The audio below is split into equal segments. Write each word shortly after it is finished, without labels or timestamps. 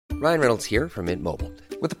Ryan Reynolds here from Mint Mobile.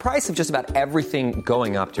 With the price of just about everything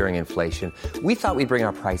going up during inflation, we thought we'd bring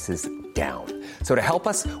our prices down. So to help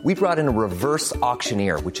us, we brought in a reverse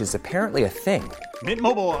auctioneer, which is apparently a thing. Mint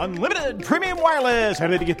Mobile Unlimited Premium Wireless. How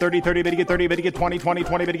to get 30, 30, bit to get 30, bit to get 20, 20,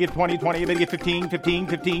 20, bit to get 20, 20, bit to get 15, 15,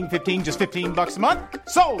 15, 15, just $15 a month?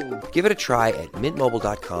 Sold! Give it a try at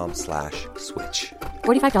mintmobile.com/switch.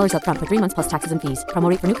 $45 up front for 3 months plus taxes and fees. Promo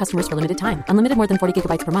rate for new customers for limited time. Unlimited more than 40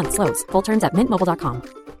 gigabytes per month. Slows full terms at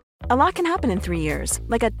mintmobile.com. A lot can happen in 3 years,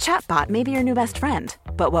 like a chatbot may be your new best friend.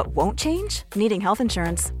 But what won't change? Needing health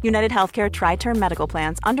insurance. United Healthcare Tri-Term Medical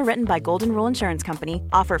Plans, underwritten by Golden Rule Insurance Company,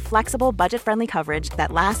 offer flexible, budget-friendly coverage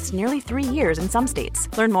that lasts nearly 3 years in some states.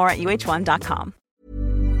 Learn more at uh1.com.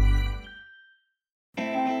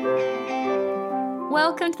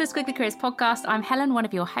 Welcome to the Squiggly Careers podcast. I'm Helen, one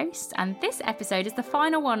of your hosts, and this episode is the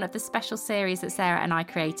final one of the special series that Sarah and I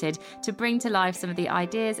created to bring to life some of the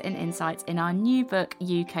ideas and insights in our new book,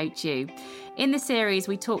 You Coach You. In the series,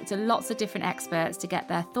 we talked to lots of different experts to get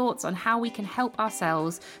their thoughts on how we can help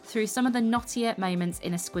ourselves through some of the knottier moments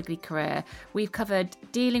in a squiggly career. We've covered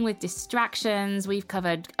dealing with distractions, we've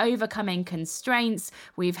covered overcoming constraints,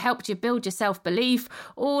 we've helped you build your self-belief.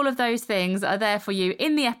 All of those things are there for you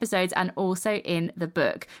in the episodes and also in the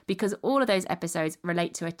book, because all of those episodes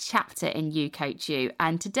relate to a chapter in You Coach You.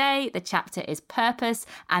 And today, the chapter is purpose,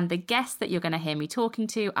 and the guest that you're going to hear me talking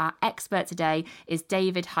to, our expert today, is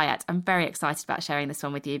David Hieatt. I'm very excited about sharing this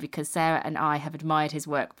one with you because Sarah and I have admired his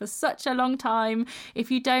work for such a long time.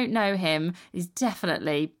 If you don't know him, he's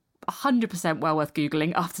definitely 100% well worth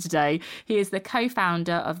Googling after today. He is the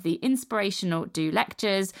co-founder of the Inspirational Do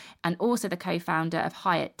Lectures and also the co-founder of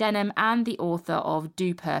Hieatt Denim and the author of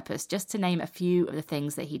Do Purpose, just to name a few of the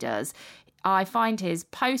things that he does. I find his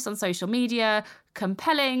posts on social media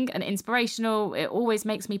compelling and inspirational. It always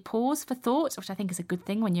makes me pause for thought, which I think is a good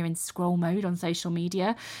thing when you're in scroll mode on social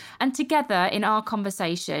media. And together in our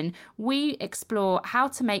conversation, we explore how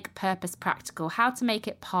to make purpose practical, how to make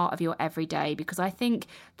it part of your everyday, because I think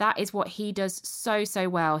that is what he does so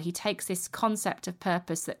well. He takes this concept of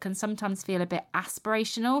purpose that can sometimes feel a bit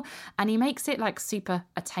aspirational, and he makes it like super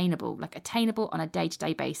attainable, like attainable on a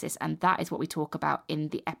day-to-day basis. And that is what we talk about in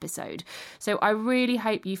the episode. So I really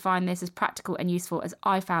hope you find this as practical and useful as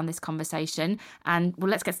I found this conversation. And well,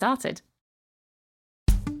 let's get started.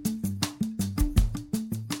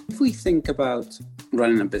 If we think about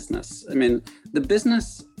running a business, I mean, the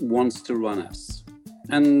business wants to run us,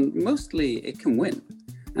 and mostly it can win.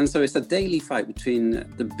 And so it's a daily fight between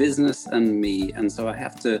the business and me. And so I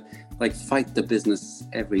have to fight the business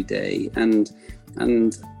every day. And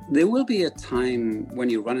there will be a time when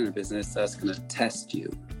you're running a business that's going to test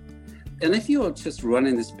you. And if you're just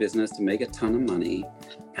running this business to make a ton of money,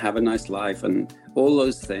 have a nice life and all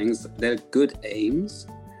those things, they're good aims,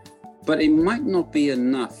 but it might not be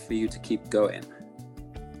enough for you to keep going.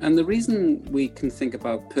 And the reason we can think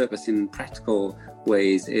about purpose in practical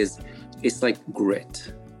ways is it's like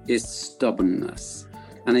grit, it's stubbornness,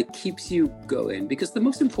 and it keeps you going, because the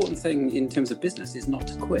most important thing in terms of business is not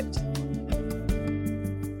to quit.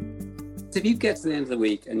 If you get to the end of the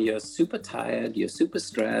week and you're super tired, you're super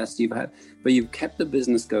stressed, but you've kept the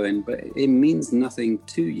business going, but it means nothing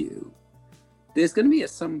to you, there's going to be at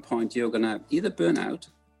some point you're going to either burn out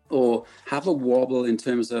or have a wobble in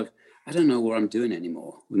terms of, I don't know what I'm doing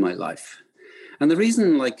anymore with my life. And the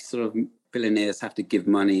reason sort of billionaires have to give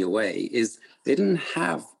money away is they didn't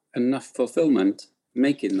have enough fulfillment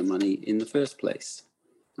making the money in the first place.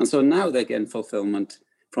 And so now they're getting fulfillment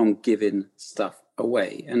from giving stuff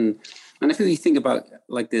away. And if we think about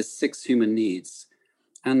there's 6 human needs,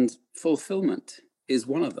 and fulfillment is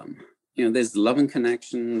one of them. There's love and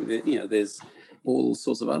connection, there's all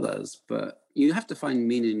sorts of others, but you have to find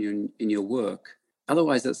meaning in your work.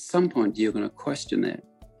 Otherwise, at some point, you're going to question it.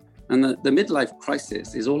 And the midlife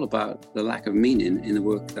crisis is all about the lack of meaning in the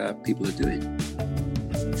work that people are doing.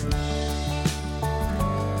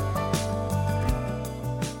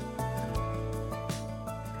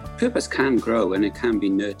 Purpose can grow and it can be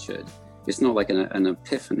nurtured. It's not like an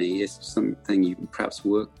epiphany. It's something you can perhaps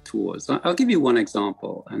work towards. I'll give you one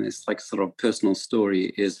example, and it's sort of personal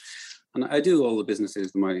story is, and I do all the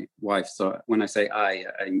businesses with my wife. So when I say I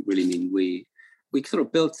really mean we. We sort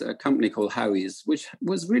of built a company called Howie's, which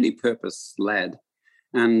was really purpose-led,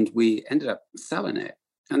 and we ended up selling it.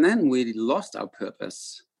 And then we lost our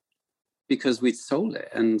purpose because we'd sold it.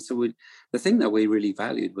 And so the thing that we really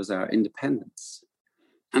valued was our independence.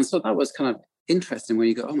 And so that was kind of interesting when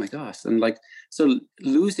you go, oh my gosh. And so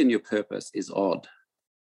losing your purpose is odd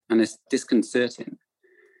and it's disconcerting.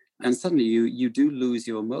 And suddenly you do lose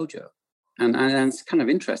your mojo. And it's kind of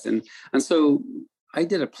interesting. And so I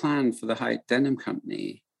did a plan for the Hieatt Denim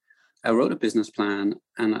Company I wrote a business plan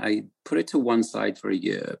and I put it to one side for a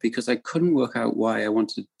year because I couldn't work out why I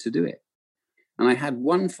wanted to do it. And I had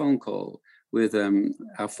one phone call with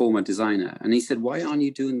our former designer, and he said, "Why aren't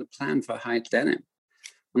you doing the plan for Hyatt Denim?"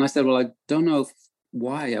 And I said, "Well, I don't know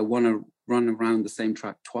why I want to run around the same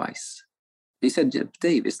track twice." And he said,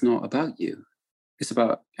 "Dave, it's not about you. It's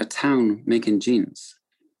about a town making jeans.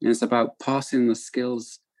 And it's about passing the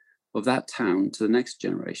skills of that town to the next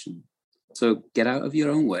generation. So get out of your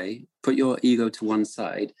own way, put your ego to one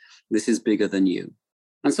side. This is bigger than you."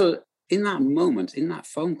 And so in that moment, in that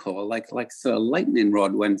phone call, like a lightning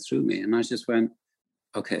rod went through me. And I just went,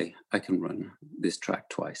 okay, I can run this track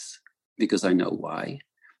twice because I know why.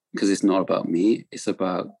 Because it's not about me. It's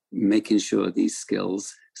about making sure these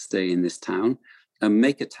skills stay in this town. A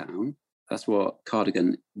maker town, that's what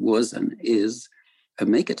Cardigan was and is. A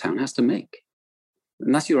maker town has to make.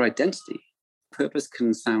 And that's your identity. Purpose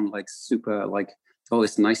can sound like super, like, oh,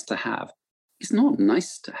 it's nice to have. It's not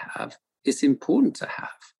nice to have. It's important to have.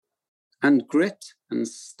 And grit and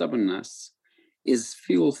stubbornness is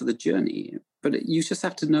fuel for the journey. But you just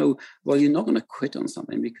have to know, well, you're not going to quit on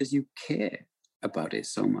something because you care about it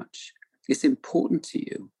so much. It's important to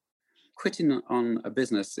you. Quitting on a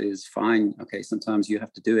business is fine. Okay, sometimes you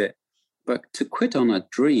have to do it. But to quit on a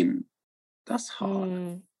dream, that's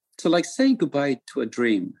hard. To like say goodbye to a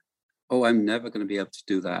dream. Oh, I'm never going to be able to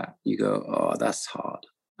do that. You go, oh, that's hard.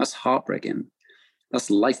 That's heartbreaking.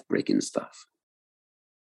 That's life-breaking stuff.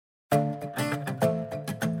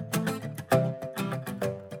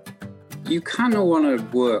 You kind of want to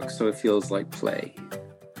work so it feels like play.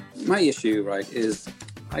 My issue, right, is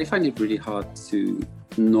I find it really hard to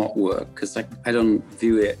not work because I don't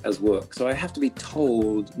view it as work. So I have to be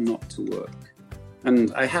told not to work.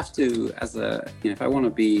 And I have to, if I want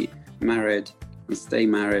to be married and stay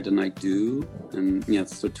married, and I do, and,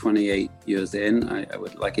 so 28 years in, I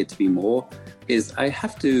would like it to be more, is I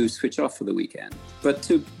have to switch off for the weekend. But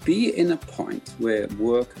to be in a point where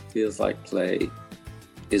work feels like play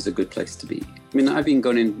is a good place to be. I mean, I've been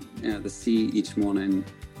going in the sea each morning,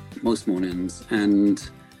 most mornings, and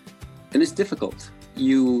it's difficult.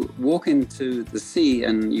 You walk into the sea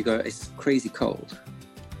and you go, it's crazy cold.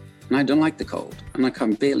 And I don't like the cold, and I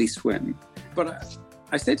can barely swim. But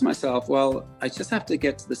I say to myself, well, I just have to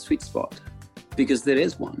get to the sweet spot because there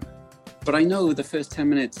is one. But I know the first 10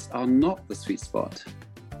 minutes are not the sweet spot.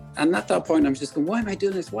 And at that point, I'm just going, why am I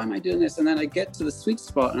doing this? Why am I doing this? And then I get to the sweet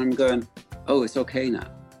spot and I'm going, oh, it's okay now.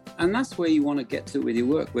 And that's where you want to get to with your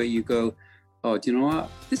work, where you go, oh, do you know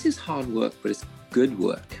what? This is hard work, but it's good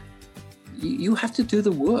work. You have to do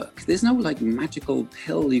the work. There's no like magical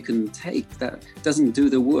pill you can take that doesn't do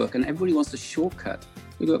the work. And everybody wants a shortcut.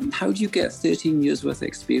 You go, how do you get 13 years worth of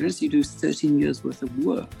experience? You do 13 years worth of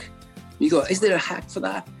work. You go, is there a hack for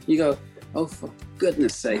that? You go, oh, for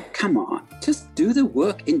goodness sake, come on. Just do the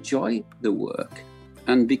work. Enjoy the work.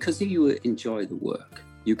 And because you enjoy the work,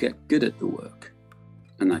 you get good at the work.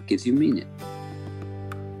 And that gives you meaning.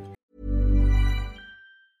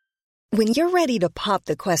 When you're ready to pop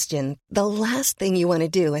the question, the last thing you want to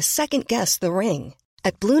do is second-guess the ring.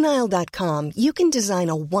 At BlueNile.com, you can design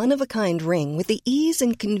a one-of-a-kind ring with the ease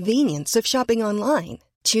and convenience of shopping online.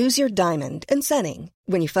 Choose your diamond and setting.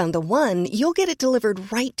 When you find the one, you'll get it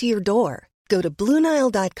delivered right to your door. Go to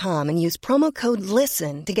BlueNile.com and use promo code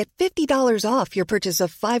LISTEN to get $50 off your purchase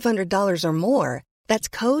of $500 or more. That's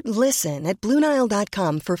code LISTEN at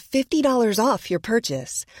BlueNile.com for $50 off your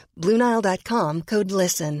purchase. BlueNile.com, code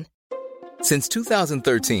LISTEN. Since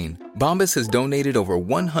 2013, Bombas has donated over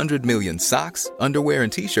 100 million socks, underwear,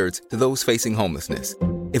 and T-shirts to those facing homelessness.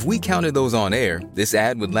 If we counted those on air, this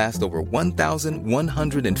ad would last over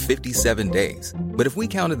 1,157 days. But if we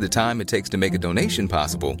counted the time it takes to make a donation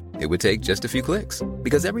possible, it would take just a few clicks.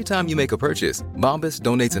 Because every time you make a purchase, Bombas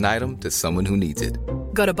donates an item to someone who needs it.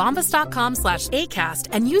 Go to bombas.com/ACAST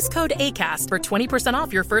and use code ACAST for 20%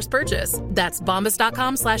 off your first purchase. That's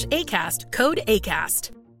bombas.com/ACAST, code ACAST.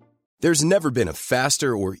 There's never been a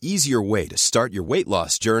faster or easier way to start your weight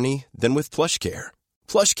loss journey than with PlushCare.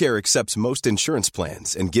 PlushCare accepts most insurance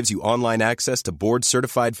plans and gives you online access to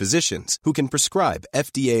board-certified physicians who can prescribe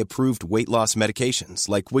FDA-approved weight loss medications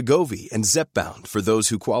like Wegovy and Zepbound for those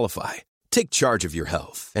who qualify. Take charge of your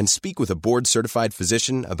health and speak with a board-certified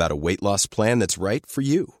physician about a weight loss plan that's right for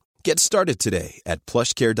you. Get started today at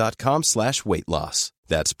plushcare.com/weight loss.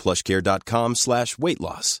 That's plushcare.com/weight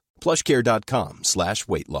loss.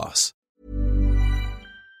 plushcare.com/weight loss.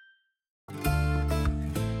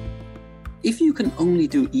 If you can only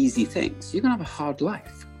do easy things, you're going to have a hard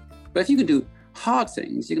life. But if you can do hard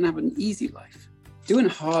things, you're going to have an easy life. Doing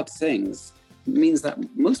hard things means that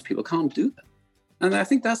most people can't do them. And I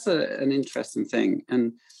think that's an interesting thing.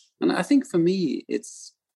 And And I think for me,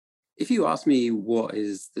 if you ask me what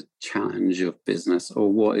is the challenge of business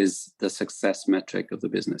or what is the success metric of the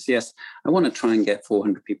business, yes, I want to try and get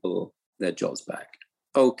 400 people their jobs back.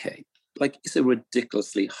 Okay, like it's a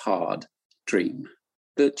ridiculously hard dream.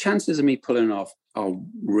 The chances of me pulling it off are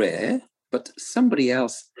rare, but somebody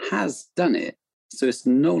else has done it. So it's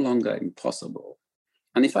no longer impossible.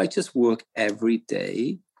 And if I just work every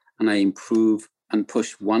day and I improve and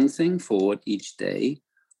push one thing forward each day,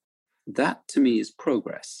 that to me is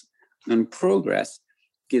progress. And progress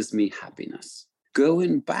gives me happiness.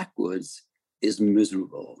 Going backwards is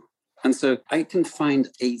miserable. And so I can find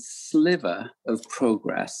a sliver of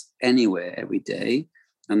progress anywhere every day,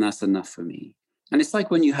 and that's enough for me. And it's like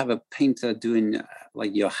when you have a painter doing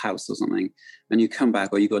like your house or something, and you come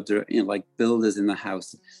back, or you got like builders in the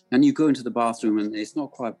house, and you go into the bathroom and it's not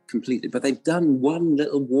quite completed, but they've done one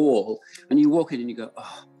little wall, and you walk in and you go,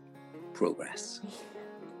 oh, progress.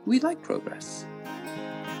 We like progress.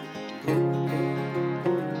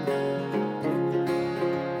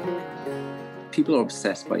 People are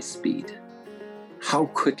obsessed by speed. How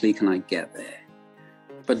quickly can I get there?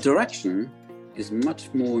 But direction is much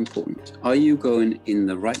more important. Are you going in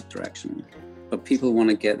the right direction? But people want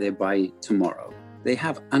to get there by tomorrow. They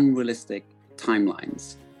have unrealistic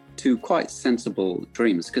timelines to quite sensible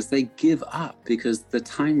dreams because they give up because the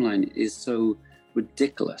timeline is so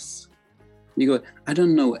ridiculous. You go, I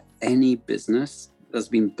don't know any business that's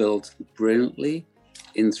been built brilliantly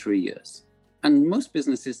in 3 years. And most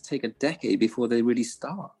businesses take a decade before they really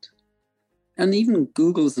start. And even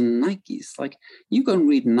Google's and Nike's, like you go and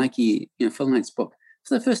read Nike, Phil Knight's book,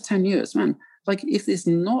 for the first 10 years, man, like if there's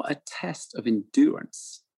not a test of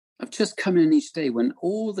endurance, of just coming in each day when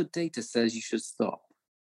all the data says you should stop.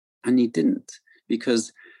 And he didn't,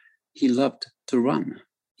 because he loved to run.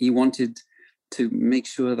 He wanted to make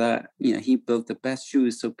sure that, he built the best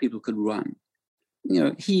shoes so people could run.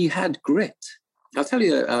 He had grit. I'll tell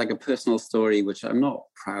you a personal story, which I'm not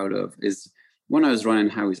proud of, is when I was running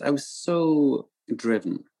Howie's, I was so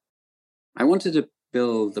driven. I wanted to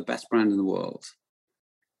build the best brand in the world.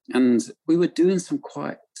 And we were doing some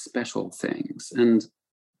quite special things. And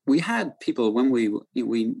we had people, when we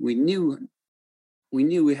knew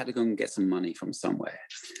we had to go and get some money from somewhere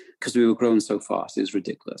because we were growing so fast. It was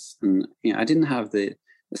ridiculous. And I didn't have the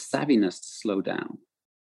savviness to slow down.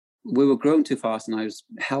 We were growing too fast, and I was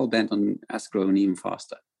hell-bent on us growing even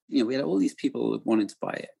faster. We had all these people that wanted to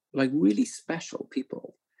buy it, like really special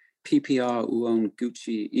people. PPR, who owned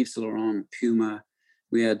Gucci, Yves Saint Laurent, Puma.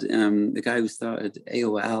 We had the guy who started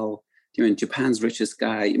AOL, Japan's richest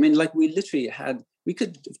guy. We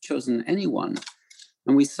could have chosen anyone.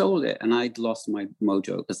 And we sold it, and I'd lost my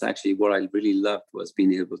mojo because actually what I really loved was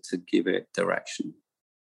being able to give it direction.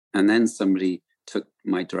 And then somebody took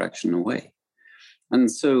my direction away. And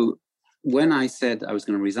so when I said I was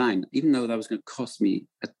going to resign, even though that was going to cost me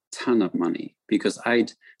a ton of money because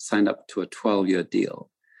I'd signed up to a 12-year deal.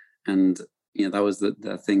 And, that was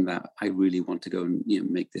the thing that I really want to go and,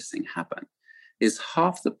 make this thing happen, is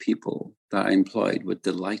half the people that I employed were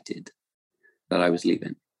delighted that I was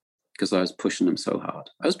leaving because I was pushing them so hard.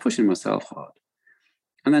 I was pushing myself hard.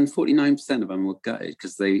 And then 49% of them were gutted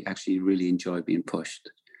because they actually really enjoy being pushed.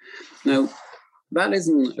 Now, that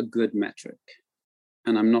isn't a good metric.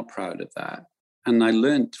 And I'm not proud of that. And I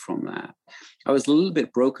learned from that. I was a little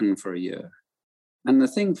bit broken for a year. And the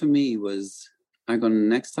thing for me was,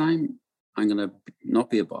 next time, I'm going to not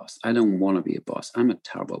be a boss. I don't want to be a boss. I'm a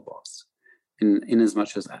terrible boss in as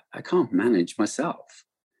much as I can't manage myself.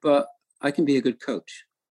 But I can be a good coach.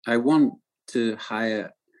 I want to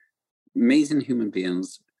hire amazing human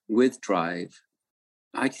beings with drive.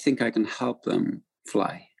 I think I can help them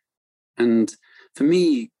fly. And for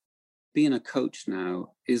me, being a coach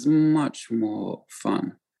now is much more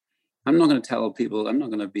fun. I'm not going to tell people, I'm not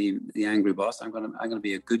going to be the angry boss. I'm going to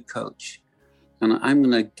be a good coach. And I'm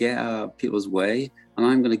going to get out of people's way, and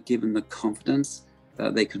I'm going to give them the confidence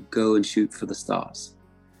that they could go and shoot for the stars.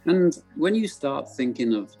 And when you start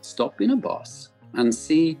thinking of stop being a boss and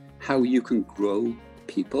see how you can grow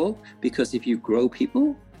people, because if you grow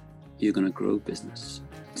people, you're going to grow business.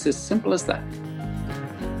 It's as simple as that.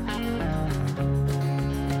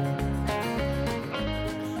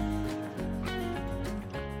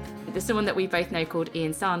 There's someone that we both know called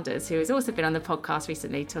Ian Sanders, who has also been on the podcast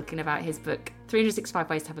recently talking about his book, 365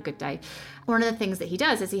 Ways to Have a Good Day. One of the things that he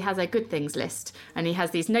does is he has a good things list, and he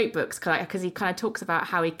has these notebooks because he kind of talks about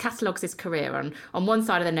how he catalogues his career. On one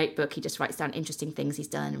side of the notebook, he just writes down interesting things he's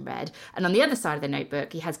done and read. And on the other side of the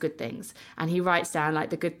notebook, he has good things. And he writes down like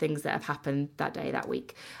the good things that have happened that day, that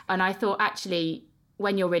week. And I thought actually,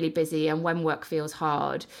 when you're really busy and when work feels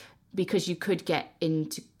hard, because you could get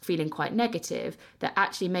into feeling quite negative, that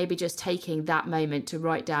actually maybe just taking that moment to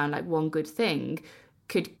write down like one good thing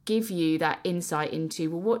could give you that insight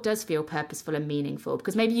into, well, what does feel purposeful and meaningful?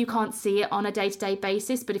 Because maybe you can't see it on a day-to-day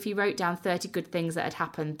basis, but if you wrote down 30 good things that had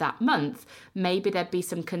happened that month, maybe there'd be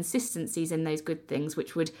some consistencies in those good things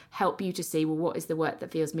which would help you to see, well, what is the work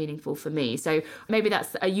that feels meaningful for me? So maybe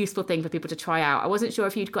that's a useful thing for people to try out. I wasn't sure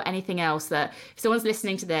if you'd got anything else that, if someone's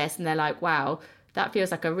listening to this and they're like, wow, that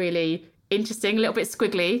feels like a really interesting, a little bit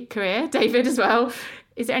squiggly career, David, as well.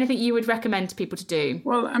 Is there anything you would recommend to people to do?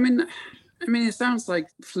 Well, I mean, it sounds like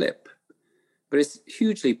flip, but it's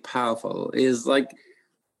hugely powerful. Is like,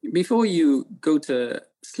 before you go to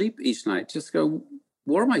sleep each night, just go,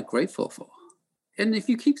 what am I grateful for? And if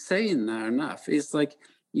you keep saying that enough, it's like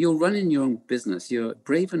you're running your own business. You're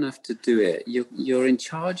brave enough to do it. You're in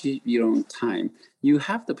charge of your own time. You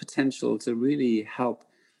have the potential to really help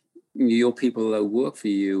your people that work for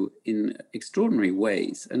you in extraordinary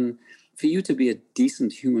ways. And for you to be a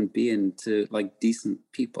decent human being to like decent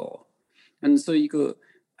people. And so you go,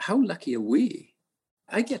 how lucky are we?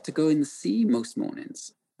 I get to go in the sea most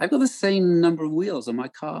mornings. I've got the same number of wheels on my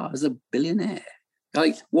car as a billionaire.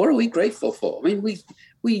 Like, what are we grateful for? I mean,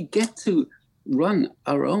 we get to run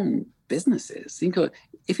our own businesses. You go,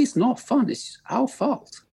 if it's not fun, it's our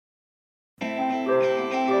fault.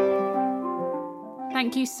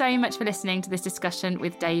 Thank you so much for listening to this discussion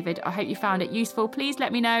with David. I hope you found it useful. Please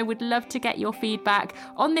let me know. We'd love to get your feedback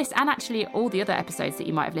on this and actually all the other episodes that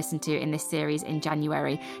you might have listened to in this series in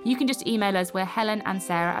January. You can just email us. We're Helen and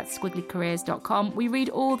Sarah at squigglycareers.com. We read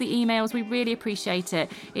all the emails. We really appreciate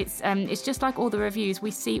it. It's just like all the reviews. We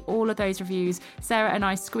see all of those reviews. Sarah and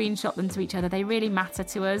I screenshot them to each other. They really matter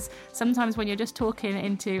to us. Sometimes when you're just talking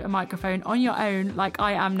into a microphone on your own, like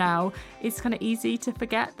I am now, it's kind of easy to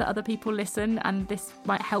forget that other people listen, and this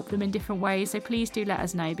might help them in different ways. So please do let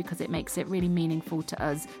us know, because it makes it really meaningful to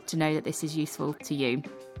us to know that this is useful to you.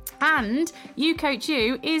 And You Coach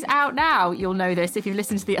You is out now. You'll know this. If you've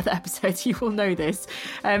listened to the other episodes, you will know this.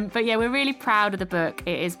 But yeah, we're really proud of the book.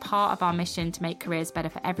 It is part of our mission to make careers better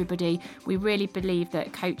for everybody. We really believe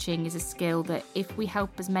that coaching is a skill that if we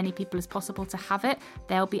help as many people as possible to have it,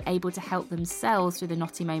 they'll be able to help themselves through the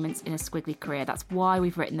knotty moments in a squiggly career. That's why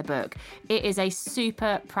we've written the book. It is a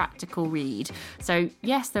super practical read. So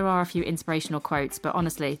yes, there are a few inspirational quotes, but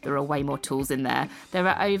honestly, there are way more tools in there. There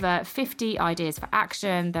are over 50 ideas for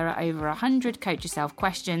action. There are over 100 Coach Yourself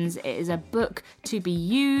questions. It is a book to be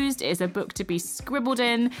used. It is a book to be scribbled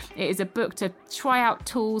in. It is a book to try out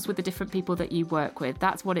tools with the different people that you work with.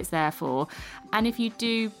 That's what it's there for. And if you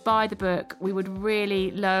do buy the book, we would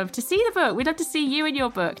really love to see the book. We'd love to see you in your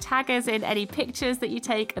book. Tag us in any pictures that you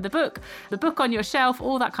take of the book on your shelf,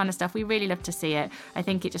 all that kind of stuff. We really love to see it. I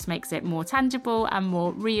think it just makes it more tangible and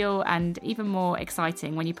more real and even more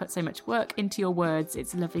exciting when you put so much work into your words.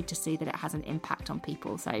 It's lovely to see that it has an impact on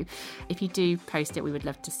people. So if you do post it, we would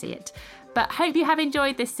love to see it. But hope you have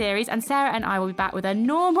enjoyed this series, and Sarah and I will be back with a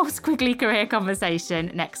normal squiggly career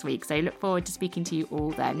conversation next week. So look forward to speaking to you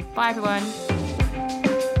all then. Bye everyone.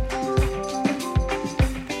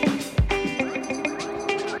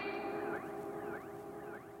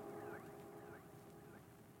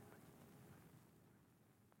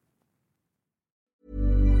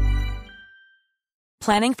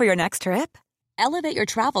 Planning for your next trip? Elevate your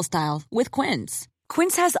travel style with Quince.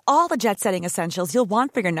 Quince has all the jet-setting essentials you'll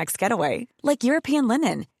want for your next getaway, like European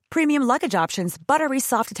linen, premium luggage options, buttery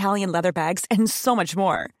soft Italian leather bags, and so much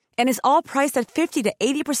more. And is all priced at 50 to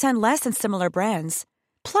 80% less than similar brands.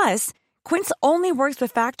 Plus, Quince only works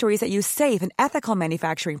with factories that use safe and ethical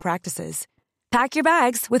manufacturing practices. Pack your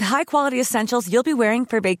bags with high-quality essentials you'll be wearing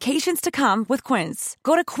for vacations to come with Quince.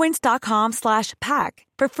 Go to quince.com/pack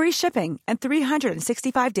for free shipping and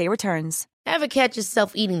 365-day returns. Ever catch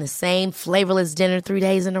yourself eating the same flavorless dinner 3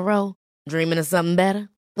 days in a row? Dreaming of something better?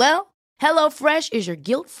 Well, HelloFresh is your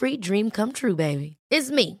guilt-free dream come true, baby. It's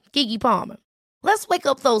me, Keke Palmer. Let's wake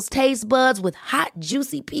up those taste buds with hot,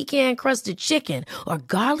 juicy pecan-crusted chicken or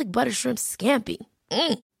garlic butter shrimp scampi.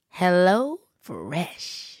 Hello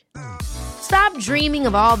Fresh. Stop dreaming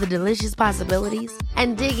of all the delicious possibilities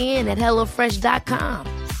and dig in at HelloFresh.com.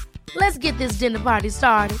 Let's get this dinner party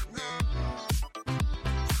started.